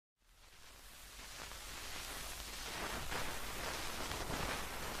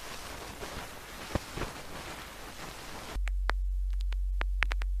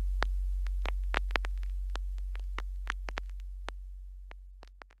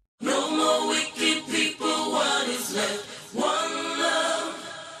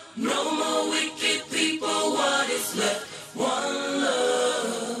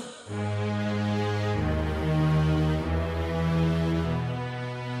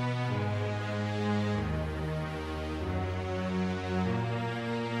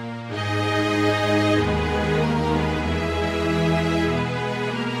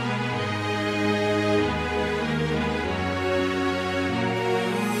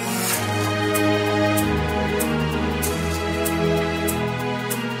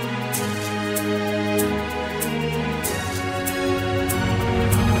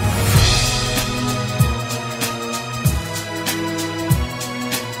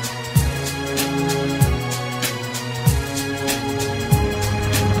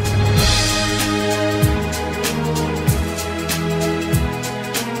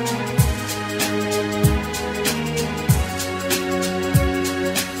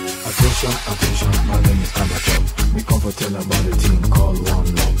Attention, my name is Abachop. We come for tell about a thing called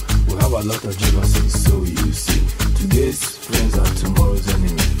one love. We have a lot of jealousy, so you see. Today's friends are tomorrow's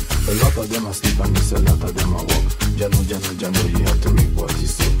enemy. A lot of them are sleep and miss, a lot of them are walk. Jano, you have to reap what you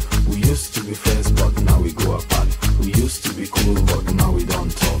sow. We used to be friends, but now we go apart. We used to be cool, but now we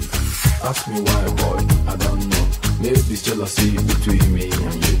don't talk. Ask me why, boy, I don't know. Maybe it's jealousy between me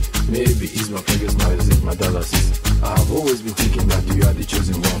and you. Maybe it's my fingers, now is it my dollars? I have always been thinking that you are the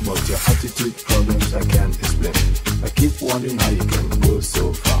chosen one, but your attitude problems I can't explain. I keep wondering how you can go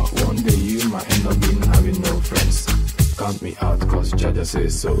so far. One day you might end up being having no friends. Count me out, cause Jaja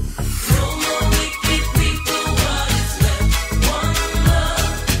says so. No more wicked people, what is left? One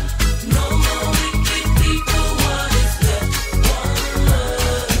love. No more wicked people, what is left? One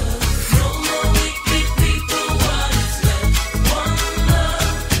love. No more wicked people, what is left? One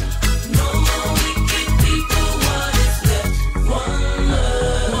love. No more wicked people, what is left? One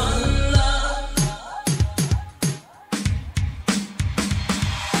love. One love.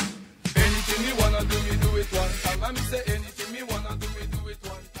 Anything you wanna do, you do it one time. I'm saying